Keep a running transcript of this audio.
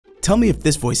Tell me if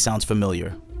this voice sounds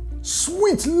familiar.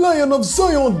 Sweet Lion of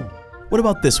Zion! What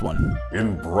about this one?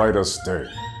 In brightest day,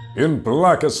 in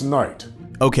blackest night.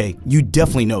 Okay, you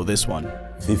definitely know this one.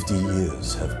 50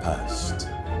 years have passed,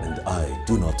 and I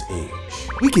do not age.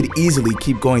 We could easily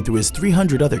keep going through his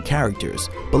 300 other characters,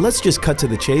 but let's just cut to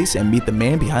the chase and meet the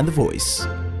man behind the voice.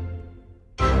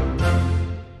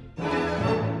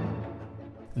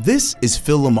 This is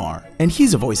Phil LaMarr, and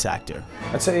he's a voice actor.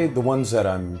 I'd say the ones that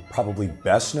I'm probably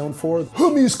best known for: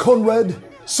 Hermes Conrad,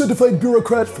 certified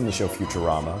bureaucrat from the show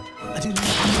Futurama.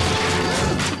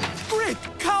 Great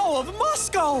cow of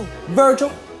Moscow!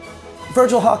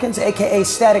 Virgil Hawkins, aka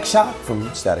Static Shock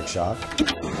from Static Shock.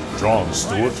 John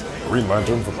Stewart, Green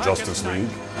Lantern from Justice League.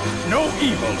 No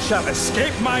evil shall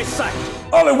escape my sight.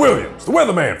 Ollie Williams, the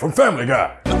weatherman from Family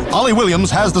Guy. Ollie Williams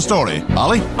has the story.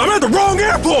 Ollie? I'm at the wrong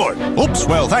airport! Oops,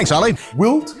 well, thanks, Ollie.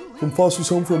 Wilt from Foster's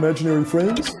Home for Imaginary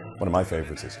Friends. One of my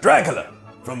favorites is Dracula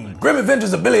from Grim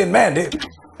Adventures of Billy and Mandy.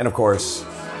 And of course,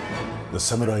 the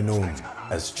samurai known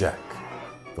as Jack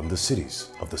from the cities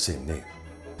of the same name.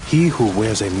 He who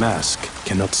wears a mask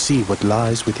cannot see what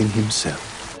lies within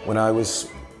himself. When I was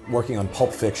working on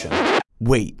Pulp Fiction.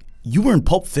 Wait, you were in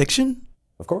Pulp Fiction?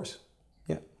 Of course.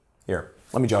 Yeah. Here,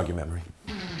 let me jog your memory.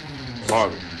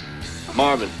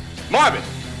 Marvin!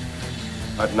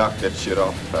 I'd knock that shit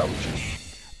off if I was you.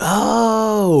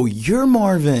 Oh, you're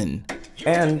Marvin.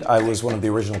 And I was one of the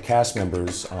original cast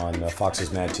members on Fox's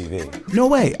MADtv. No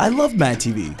way, I love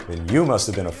MADtv. Then you must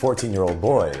have been a 14-year-old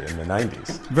boy in the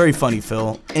 90s. Very funny,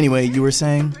 Phil. Anyway, you were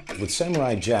saying? With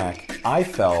Samurai Jack, I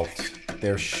felt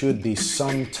there should be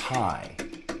some tie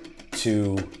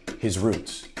to his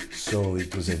roots. So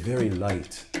it was a very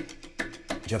light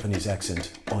Japanese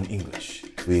accent on English.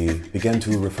 We began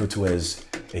to refer to as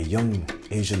a young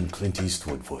Asian Clint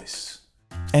Eastwood voice.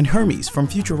 And Hermes from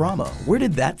Futurama, where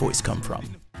did that voice come from?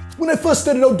 When I first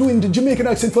started out doing the Jamaican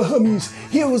accent for Hermes,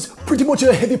 he was pretty much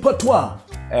a heavy patois.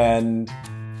 And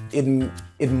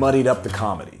it muddied up the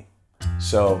comedy.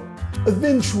 So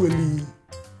eventually,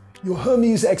 your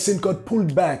Hermes accent got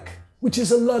pulled back, which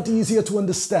is a lot easier to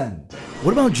understand.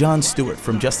 What about John Stewart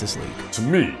from Justice League? To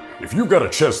me, if you got a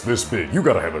chest this big, you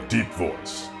gotta have a deep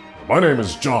voice. My name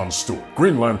is John Stewart,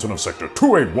 Green Lantern of Sector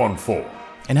 2814.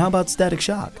 And how about Static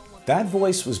Shock? That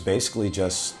voice was basically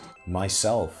just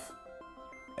myself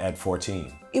at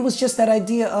 14. It was just that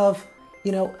idea of,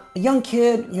 a young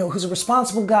kid, who's a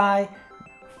responsible guy,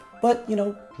 but,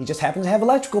 he just happens to have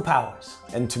electrical powers.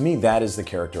 And to me, that is the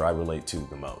character I relate to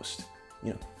the most.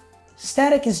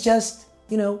 Static is just,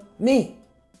 me.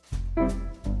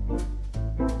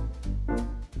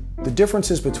 The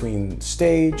differences between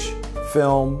stage,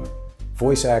 film,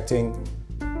 voice acting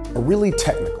are really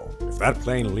technical. If that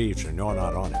plane leaves and you're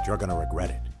not on it, you're gonna regret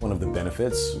it. One of the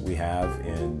benefits we have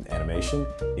in animation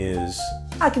is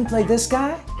I can play this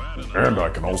guy. And I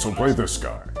can also play this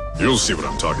guy. You'll see what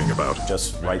I'm talking about.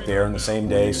 just right there in the same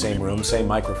day, same room, same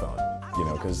microphone.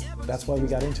 Because that's why we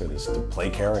got into it, is to play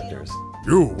characters.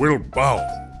 You will bow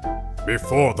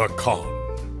before the Khan.